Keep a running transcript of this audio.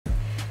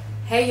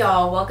Hey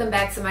y'all, welcome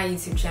back to my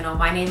YouTube channel.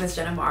 My name is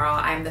Morrow.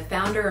 I'm the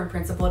founder and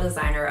principal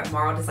designer of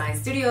Morrow Design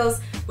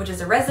Studios, which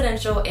is a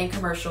residential and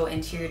commercial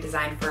interior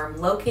design firm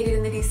located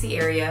in the DC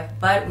area,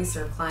 but we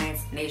serve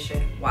clients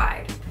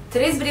nationwide.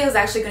 Today's video is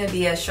actually going to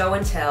be a show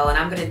and tell, and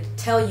I'm going to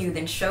tell you,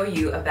 then show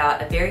you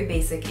about a very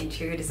basic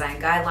interior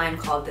design guideline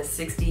called the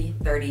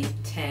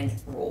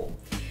 60-30-10 rule.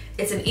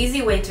 It's an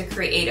easy way to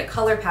create a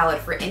color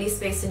palette for any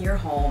space in your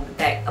home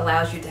that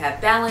allows you to have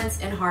balance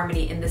and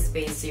harmony in the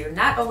space, so you're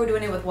not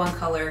overdoing it with one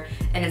color,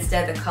 and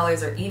instead the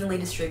colors are evenly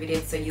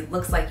distributed so it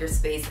looks like your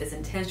space is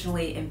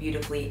intentionally and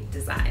beautifully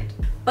designed.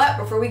 But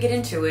before we get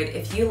into it,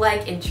 if you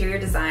like interior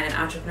design and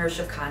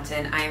entrepreneurship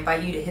content, I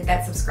invite you to hit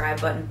that subscribe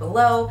button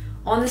below.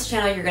 On this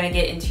channel, you're going to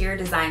get interior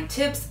design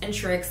tips and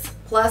tricks,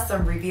 plus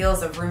some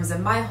reveals of rooms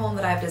in my home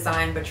that I've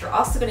designed, but you're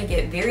also going to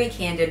get very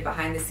candid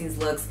behind the scenes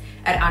looks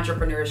at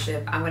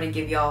entrepreneurship. I'm going to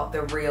give y'all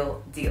the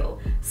real deal.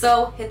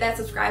 So hit that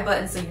subscribe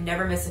button so you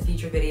never miss a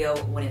future video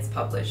when it's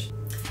published.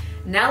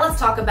 Now let's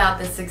talk about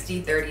the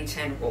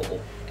 60-30-10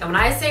 rule. And when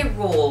I say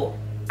rule,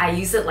 I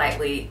use it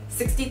lightly.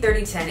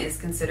 60-30-10 is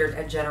considered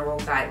a general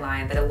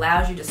guideline that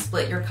allows you to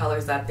split your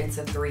colors up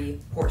into 3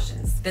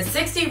 portions. The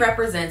 60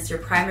 represents your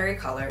primary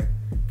color,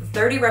 the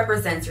 30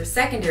 represents your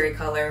secondary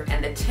color,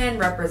 and the 10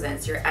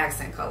 represents your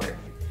accent color.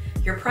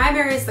 Your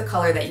primary is the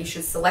color that you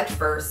should select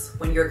first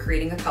when you're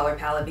creating a color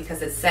palette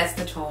because it sets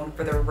the tone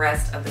for the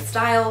rest of the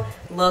style,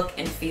 look,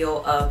 and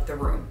feel of the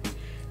room.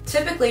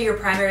 Typically, your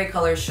primary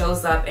color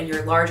shows up in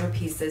your larger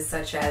pieces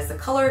such as the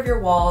color of your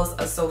walls,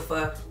 a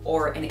sofa,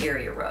 or an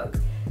area rug.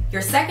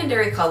 Your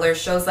secondary color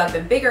shows up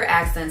in bigger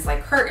accents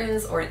like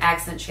curtains or an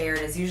accent chair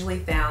and is usually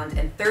found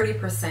in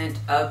 30%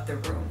 of the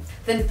room.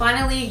 Then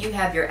finally, you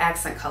have your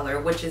accent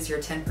color, which is your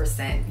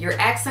 10%. Your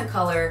accent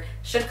color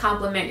should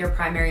complement your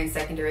primary and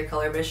secondary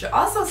color, but it should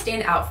also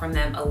stand out from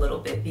them a little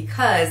bit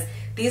because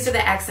these are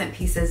the accent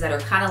pieces that are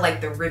kind of like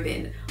the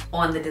ribbon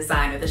on the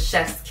design or the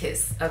chef's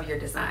kiss of your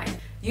design.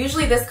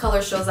 Usually this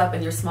color shows up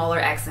in your smaller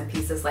accent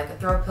pieces like a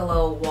throw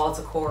pillow, wall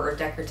decor, or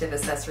decorative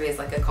accessories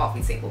like a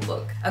coffee table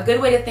book. A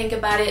good way to think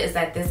about it is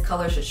that this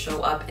color should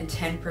show up in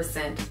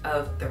 10%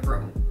 of the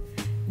room.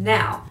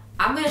 Now,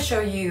 I'm going to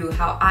show you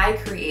how I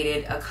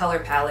created a color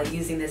palette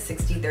using the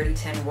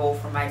 60-30-10 rule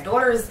for my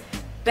daughter's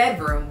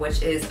bedroom,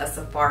 which is a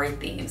safari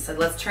theme. So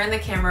let's turn the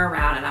camera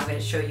around and I'm going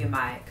to show you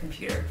my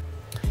computer.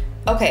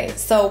 Okay,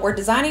 so we're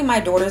designing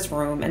my daughter's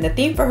room and the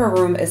theme for her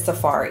room is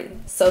safari.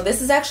 So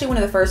this is actually one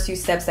of the first few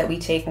steps that we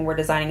take when we're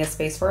designing a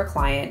space for a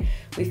client.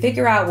 We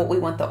figure out what we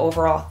want the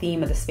overall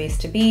theme of the space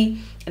to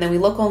be, and then we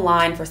look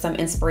online for some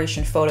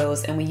inspiration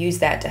photos and we use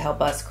that to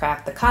help us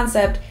craft the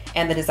concept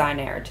and the design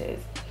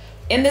narrative.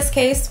 In this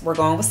case, we're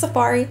going with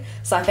safari.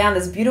 So I found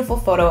this beautiful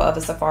photo of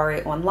a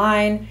safari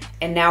online,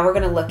 and now we're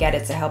gonna look at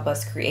it to help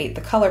us create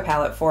the color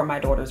palette for my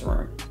daughter's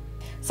room.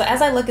 So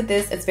as I look at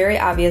this, it's very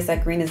obvious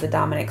that green is the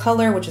dominant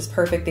color, which is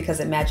perfect because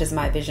it matches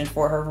my vision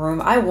for her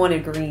room. I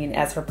wanted green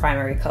as her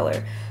primary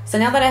color. So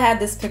now that I have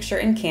this picture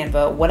in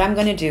Canva, what I'm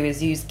gonna do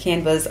is use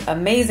Canva's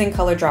amazing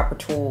color dropper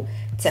tool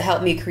to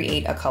help me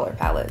create a color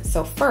palette.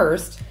 So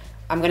first,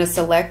 I'm gonna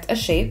select a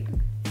shape.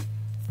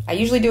 I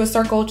usually do a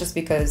circle just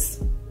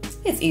because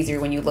it's easier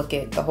when you look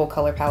at the whole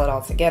color palette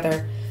all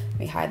together. Let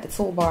me hide the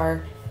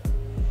toolbar.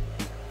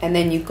 And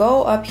then you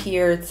go up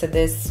here to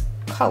this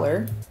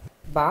color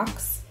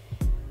box,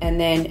 and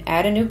then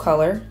add a new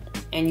color,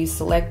 and you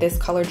select this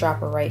color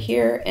dropper right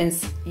here, and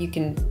you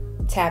can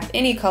tap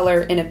any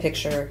color in a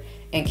picture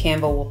and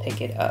Canva will pick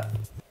it up.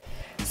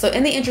 So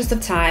in the interest of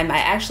time, I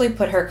actually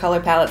put her color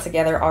palette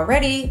together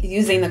already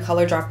using the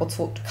color dropper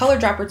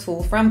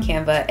tool from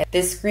Canva.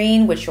 This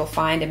green, which you'll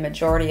find in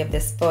majority of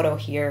this photo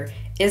here,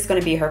 is going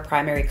to be her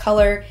primary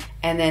color,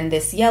 and then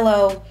this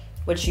yellow,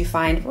 which you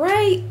find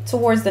right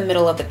towards the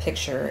middle of the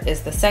picture,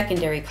 is the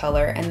secondary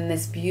color, and then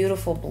this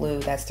beautiful blue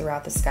that's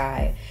throughout the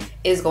sky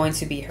is going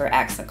to be her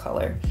accent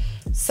color.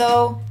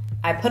 So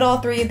I put all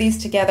 3 of these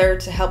together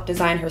to help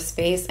design her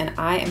space, and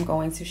I am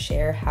going to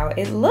share how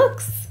it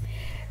looks.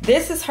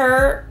 This is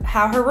how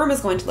her room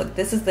is going to look.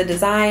 This is the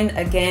design.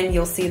 Again,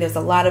 you'll see there's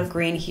a lot of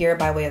green here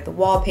by way of the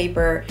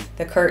wallpaper,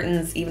 the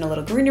curtains, even a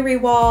little greenery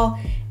wall,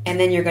 and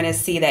then you're gonna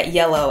see that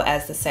yellow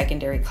as the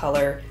secondary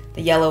color.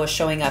 The yellow is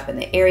showing up in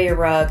the area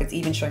rug, it's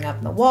even showing up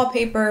in the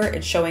wallpaper,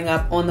 it's showing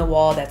up on the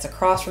wall that's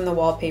across from the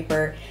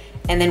wallpaper,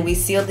 and then we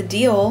seal the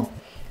deal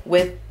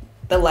with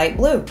the light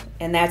blue,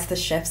 and that's the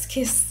chef's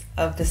kiss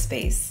of the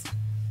space.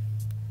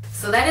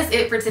 So that is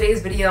it for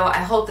today's video. I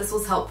hope this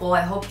was helpful. I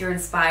hope you're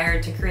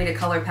inspired to create a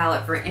color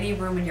palette for any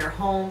room in your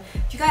home.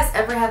 If you guys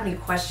ever have any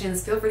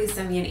questions, feel free to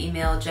send me an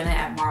email,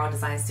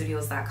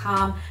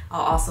 jenna@morrowdesignstudios.com.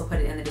 I'll also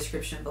put it in the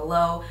description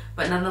below.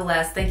 But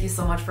nonetheless, thank you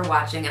so much for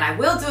watching. And I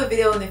will do a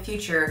video in the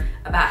future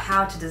about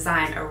how to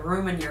design a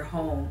room in your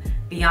home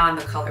beyond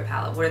the color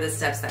palette. What are the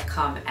steps that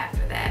come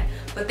after that?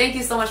 But thank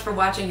you so much for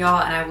watching,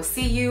 y'all, and I will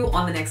see you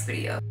on the next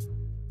video.